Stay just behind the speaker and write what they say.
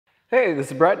Hey,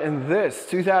 this is Brett, and this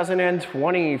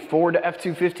 2020 Ford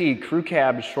F250 Crew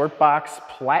Cab Shortbox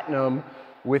Platinum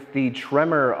with the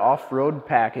Tremor Off-Road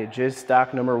Package is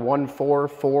stock number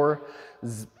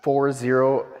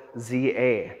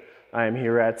 14440ZA. I am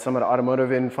here at Summit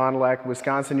Automotive in Fond du Lac,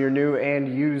 Wisconsin, your new and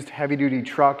used heavy-duty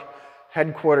truck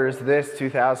headquarters. This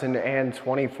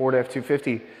 2020 Ford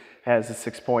F250 has a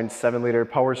 6.7-liter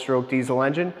Powerstroke diesel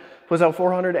engine, puts out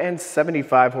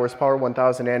 475 horsepower,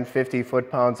 1,050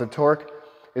 foot-pounds of torque.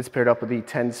 It's paired up with the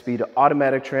 10-speed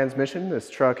automatic transmission. This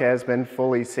truck has been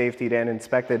fully safetied and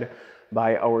inspected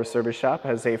by our service shop,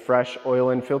 has a fresh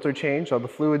oil and filter change. All the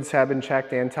fluids have been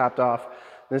checked and topped off.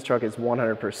 This truck is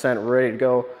 100% ready to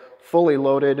go, fully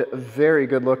loaded, very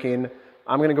good looking.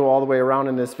 I'm gonna go all the way around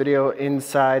in this video,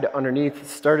 inside, underneath,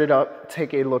 start it up,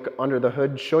 take a look under the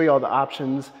hood, show you all the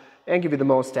options, and give you the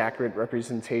most accurate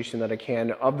representation that I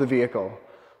can of the vehicle.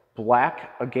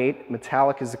 Black Agate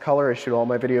metallic is the color. I shoot all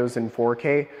my videos in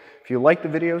 4K. If you like the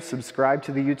video, subscribe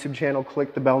to the YouTube channel,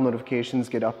 click the bell notifications,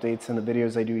 get updates on the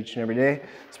videos I do each and every day,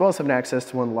 as well as having access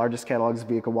to one of the largest catalogs of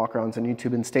vehicle walkarounds on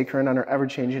YouTube, and stay current on our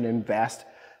ever-changing and vast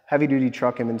heavy-duty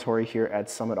truck inventory here at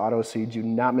Summit Auto, so you do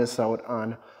not miss out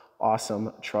on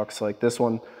awesome trucks like this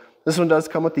one. This one does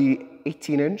come with the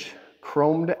 18-inch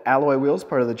chromed alloy wheels,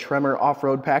 part of the Tremor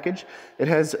off-road package. It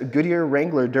has Goodyear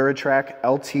Wrangler Duratrac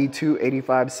LT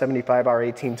 75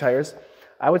 R18 tires.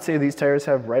 I would say these tires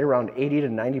have right around 80 to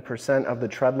 90% of the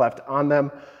tread left on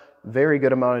them. Very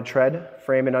good amount of tread.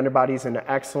 Frame and underbody's in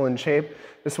excellent shape.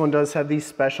 This one does have these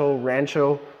special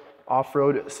Rancho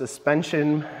off-road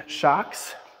suspension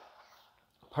shocks,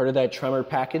 part of that Tremor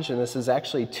package, and this is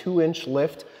actually 2-inch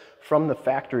lift from the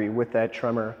factory with that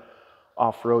Tremor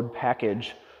off-road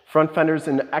package. Front fender's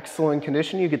in excellent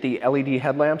condition. You get the LED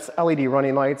headlamps, LED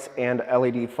running lights, and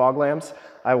LED fog lamps.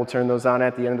 I will turn those on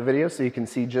at the end of the video so you can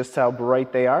see just how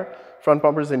bright they are. Front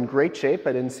bumper's in great shape.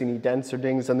 I didn't see any dents or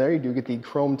dings on there. You do get the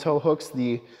chrome tow hooks,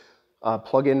 the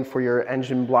plug-in for your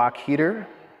engine block heater.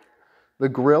 The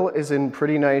grille is in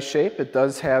pretty nice shape. It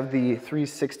does have the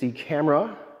 360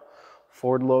 camera.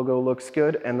 Ford logo looks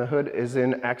good, and the hood is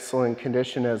in excellent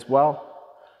condition as well.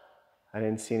 I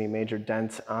didn't see any major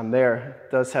dents on there.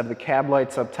 It does have the cab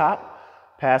lights up top.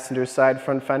 Passenger side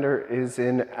front fender is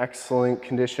in excellent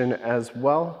condition as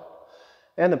well.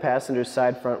 And the passenger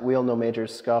side front wheel, no major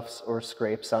scuffs or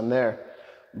scrapes on there.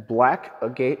 Black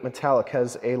Agate metallic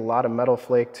has a lot of metal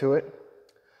flake to it.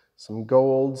 Some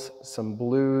golds, some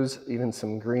blues, even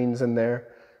some greens in there.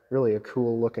 Really a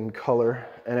cool looking color.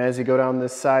 And as you go down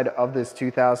this side of this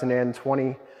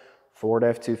 2020 Ford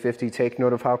F250, take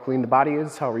note of how clean the body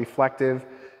is, how reflective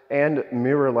and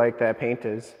mirror-like that paint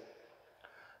is.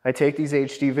 I take these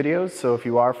HD videos, so if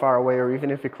you are far away or even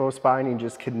if you're close by and you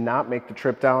just could not make the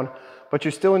trip down, but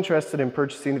you're still interested in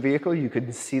purchasing the vehicle, you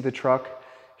could see the truck,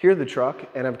 hear the truck,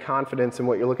 and have confidence in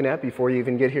what you're looking at before you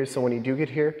even get here. So when you do get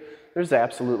here, there's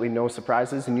absolutely no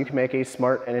surprises, and you can make a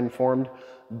smart and informed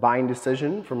buying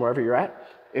decision from wherever you're at.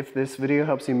 If this video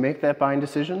helps you make that buying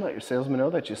decision, let your salesman know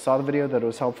that you saw the video, that it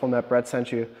was helpful, and that Brett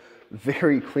sent you.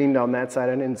 Very clean down that side.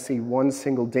 I didn't see one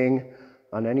single ding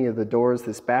on any of the doors.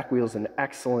 This back wheel's in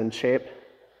excellent shape.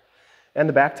 And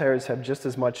the back tires have just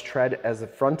as much tread as the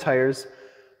front tires.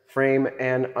 Frame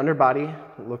and underbody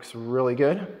looks really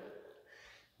good.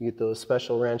 You get those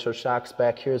special Rancho shocks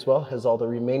back here as well. Has all the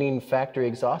remaining factory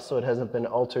exhaust, so it hasn't been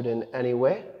altered in any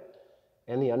way.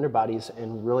 And the underbody's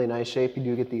in really nice shape. You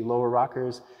do get the lower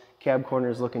rockers, cab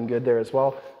corners looking good there as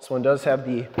well. This one does have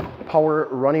the power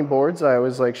running boards. I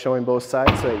always like showing both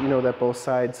sides so that you know that both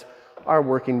sides are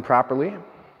working properly.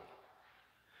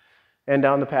 And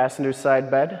down the passenger side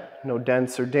bed, no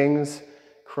dents or dings,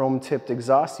 chrome tipped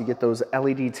exhaust. You get those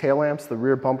LED tail lamps. The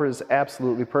rear bumper is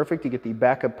absolutely perfect. You get the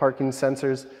backup parking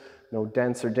sensors, no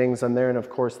dents or dings on there. And of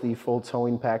course the full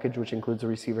towing package, which includes a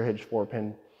receiver hitch,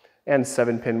 4-pin and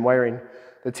 7-pin wiring.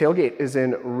 The tailgate is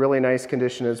in really nice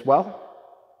condition as well.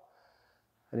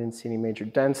 I didn't see any major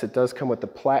dents. It does come with the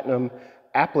platinum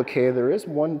applique. There is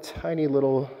one tiny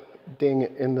little ding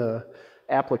in the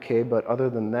applique, but other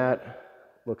than that,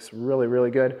 looks really,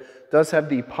 really good. It does have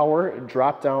the power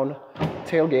drop-down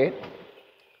tailgate.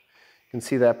 You can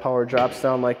see that power drops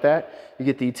down like that. You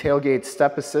get the tailgate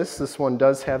step assist. This one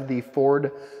does have the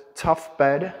Ford Tough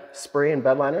Bed spray and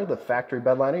bed liner, the factory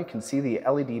bed liner. You can see the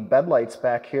LED bed lights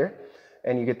back here,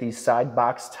 and you get these side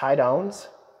box tie downs.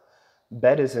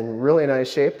 Bed is in really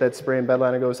nice shape. That spray and bed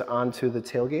liner goes onto the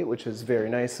tailgate, which is very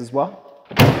nice as well.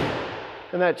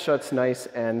 And that shuts nice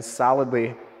and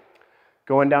solidly.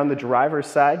 Going down the driver's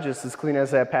side, just as clean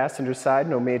as that passenger side.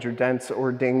 No major dents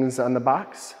or dings on the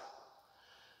box.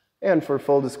 And for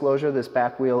full disclosure, this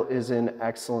back wheel is in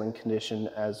excellent condition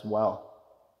as well.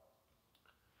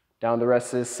 Down the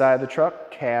rest of this side of the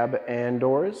truck, cab and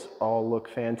doors all look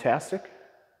fantastic.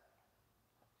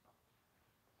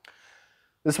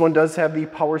 This one does have the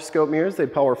Powerscope mirrors. They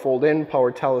power fold in,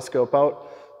 power telescope out,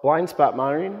 blind spot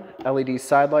monitoring, LED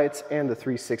side lights, and the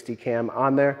 360 cam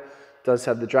on there. It does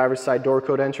have the driver's side door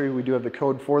code entry. We do have the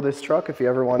code for this truck if you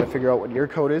ever want to figure out what your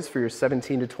code is for your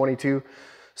 17 to 22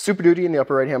 Super Duty. In the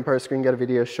upper right hand part of the screen, got a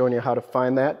video showing you how to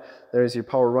find that. There's your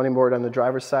power running board on the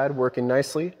driver's side, working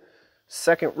nicely.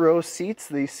 Second row seats.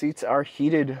 These seats are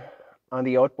heated on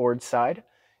the outboard side.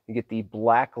 You get the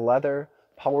black leather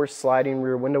power sliding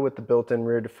rear window with the built-in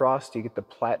rear defrost. You get the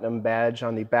platinum badge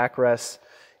on the backrest.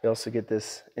 You also get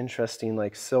this interesting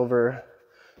like silver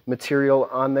material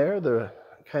on there, the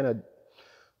kind of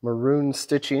maroon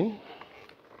stitching.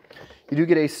 You do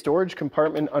get a storage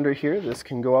compartment under here. This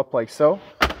can go up like so,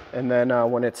 and then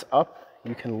when it's up,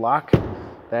 you can lock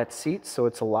that seat, so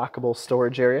it's a lockable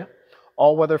storage area.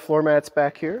 All-weather floor mats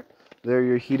back here. There are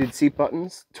your heated seat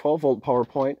buttons, 12-volt power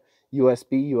point,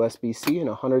 USB, USB-C, and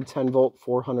 110-volt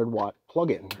 400-watt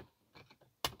plug-in.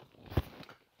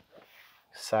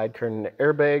 Side curtain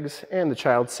airbags and the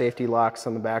child safety locks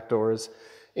on the back doors.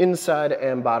 Inside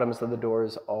and bottoms of the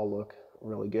doors all look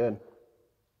really good.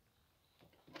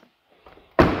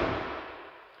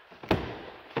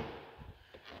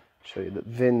 Show you the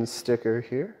VIN sticker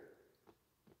here,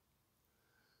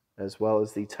 as well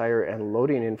as the tire and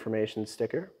loading information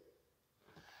sticker.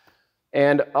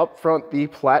 And up front, the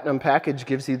Platinum package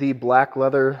gives you the black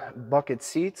leather bucket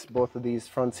seats. Both of these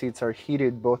front seats are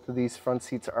heated. Both of these front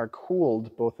seats are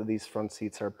cooled. Both of these front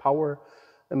seats are power.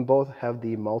 And both have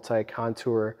the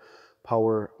multi-contour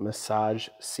power massage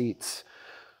seats.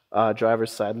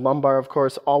 Driver's side lumbar, of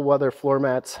course, all-weather floor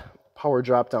mats, power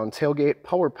drop-down tailgate,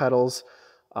 power pedals,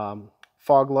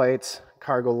 fog lights,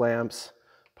 cargo lamps,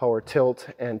 power tilt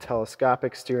and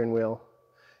telescopic steering wheel,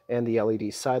 and the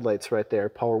LED side lights right there.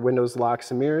 Power windows, locks,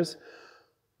 and mirrors.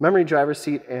 Memory driver's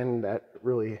seat, and that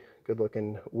really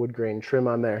good-looking wood grain trim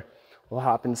on there. We'll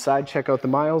hop inside, check out the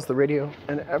miles, the radio,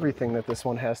 and everything that this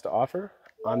one has to offer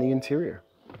on the interior.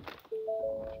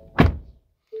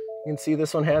 You can see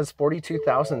this one has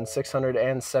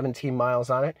 42,617 miles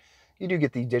on it. You do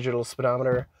get the digital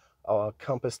speedometer,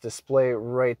 compass display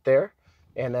right there,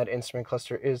 and that instrument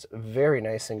cluster is very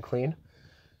nice and clean.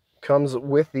 Comes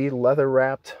with the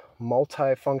leather-wrapped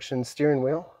multi-function steering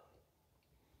wheel.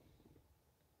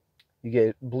 You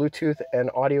get Bluetooth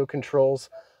and audio controls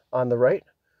on the right,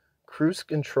 cruise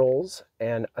controls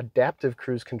and adaptive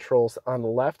cruise controls on the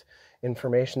left,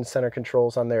 information center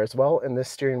controls on there as well, and this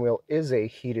steering wheel is a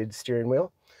heated steering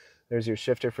wheel. There's your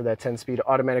shifter for that 10-speed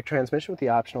automatic transmission with the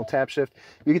optional tap shift.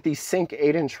 You get the Sync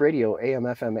 8-inch radio, AM,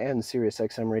 FM, and Sirius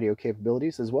XM radio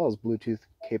capabilities, as well as Bluetooth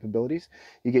capabilities.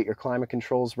 You get your climate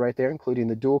controls right there, including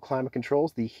the dual climate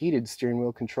controls, the heated steering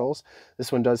wheel controls.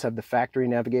 This one does have the factory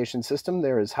navigation system.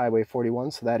 There is Highway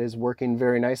 41, so that is working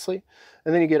very nicely.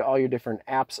 And then you get all your different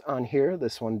apps on here.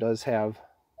 This one does have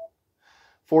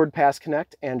Ford Pass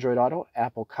Connect, Android Auto,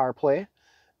 Apple CarPlay.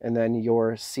 And then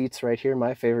your seats right here.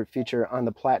 My favorite feature on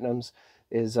the Platinums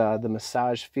is the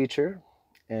massage feature,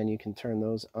 and you can turn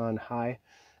those on high.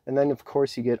 And then of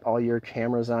course you get all your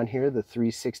cameras on here, the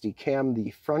 360 cam, the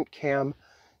front cam.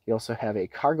 You also have a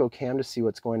cargo cam to see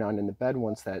what's going on in the bed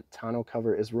once that tonneau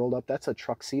cover is rolled up. That's a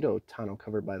Truxedo tonneau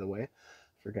cover, by the way.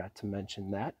 Forgot to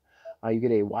mention that. You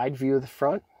get a wide view of the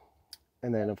front,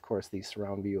 and then of course the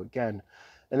surround view again.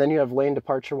 And then you have lane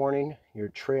departure warning, your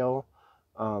trail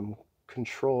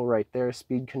control right there,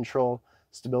 speed control,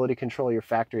 stability control, your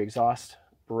factory exhaust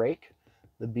brake,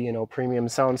 the B&O premium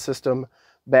sound system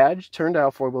badge, turn dial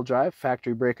 4-wheel drive,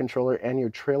 factory brake controller, and your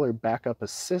trailer backup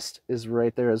assist is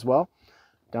right there as well.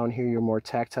 Down here, your more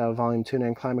tactile volume tune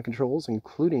and climate controls,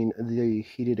 including the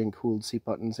heated and cooled seat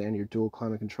buttons and your dual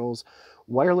climate controls,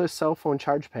 wireless cell phone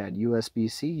charge pad,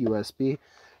 USB-C, USB,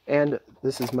 and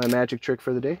this is my magic trick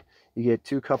for the day. You get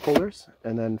 2 cup holders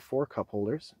and then 4 cup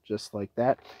holders, just like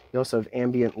that. You also have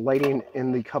ambient lighting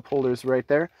in the cup holders right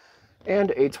there,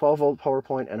 and a 12-volt power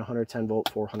point and 110-volt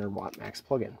 400-watt max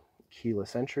plug-in.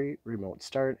 Keyless entry, remote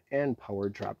start, and power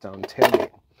drop-down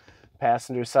tailgate.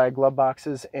 Passenger side glove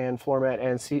boxes and floor mat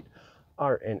and seat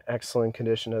are in excellent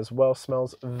condition as well.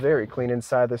 Smells very clean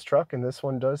inside this truck, and this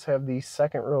one does have the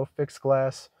second row fixed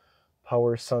glass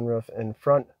power sunroof in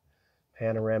front,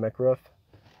 panoramic roof.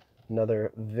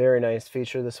 Another very nice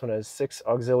feature. This one has 6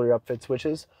 auxiliary upfit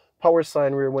switches, power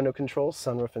slide rear window controls,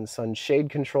 sunroof and sunshade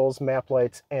controls, map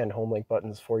lights, and home link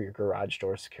buttons for your garage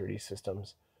door security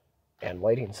systems and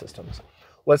lighting systems.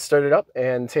 Let's start it up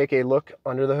and take a look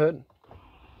under the hood.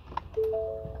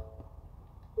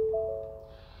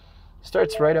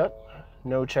 Starts right up.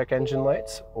 No check engine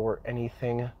lights or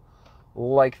anything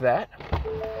like that.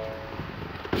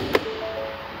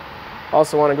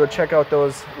 Also want to go check out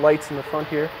those lights in the front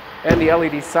here and the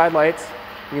LED side lights.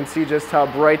 You can see just how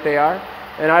bright they are.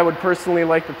 And I would personally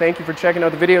like to thank you for checking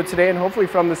out the video today, and hopefully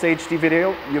from this HD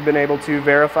video, you've been able to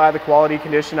verify the quality,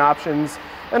 condition options,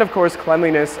 and of course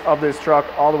cleanliness of this truck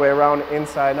all the way around,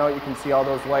 inside and out. You can see all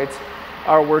those lights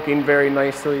are working very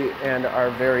nicely and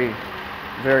are very,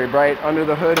 very bright. Under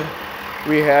the hood,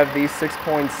 we have the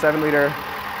 6.7 liter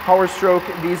Powerstroke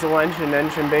diesel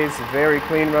engine base, very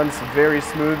clean, runs very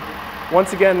smooth.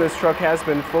 Once again, this truck has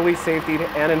been fully safetied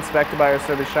and inspected by our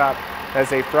service shop.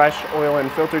 Has a fresh oil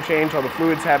and filter change. All the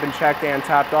fluids have been checked and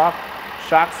topped off.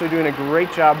 Shocks are doing a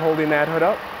great job holding that hood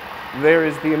up. There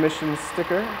is the emissions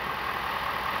sticker.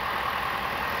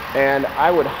 And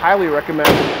I would highly recommend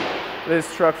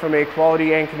this truck from a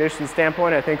quality and condition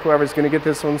standpoint. I think whoever's going to get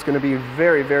this one's going to be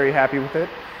very, very happy with it.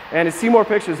 And to see more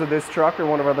pictures of this truck or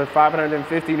one of our other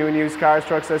 550 new and used cars,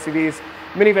 trucks, SUVs,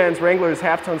 minivans, Wranglers,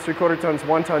 half tons, 3/4 tons,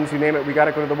 1 tons, you name it, we got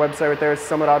to go to the website right there,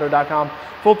 summitauto.com.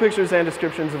 Full pictures and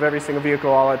descriptions of every single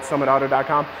vehicle, all at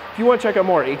summitauto.com. If you want to check out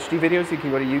more HD videos, you can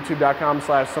go to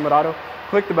youtube.com/summitauto.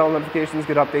 Click the bell notifications,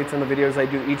 get updates on the videos I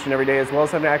do each and every day, as well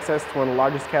as having access to one of the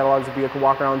largest catalogs of vehicle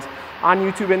walkarounds on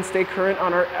YouTube, and stay current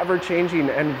on our ever-changing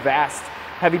and vast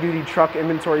heavy-duty truck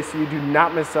inventory so you do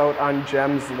not miss out on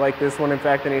gems like this one. In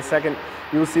fact, in a second,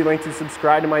 you will see a link to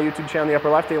subscribe to my YouTube channel in the upper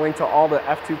left, a link to all the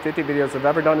F250 videos I've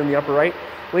ever done in the upper right,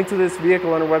 link to this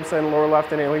vehicle on our website in the lower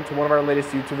left, and a link to one of our latest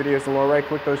YouTube videos in the lower right.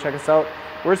 Click those, check us out.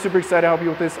 We're super excited to help you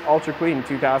with this ultra clean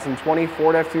 2020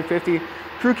 Ford F250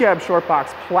 Crew Cab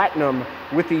Shortbox Platinum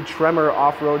with the Tremor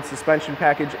off-road suspension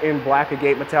package in black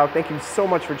Agate metallic. Thank you so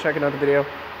much for checking out the video.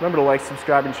 Remember to like,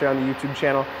 subscribe, and share on the YouTube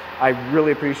channel. I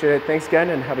really appreciate it. Thanks again,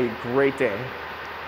 and have a great day.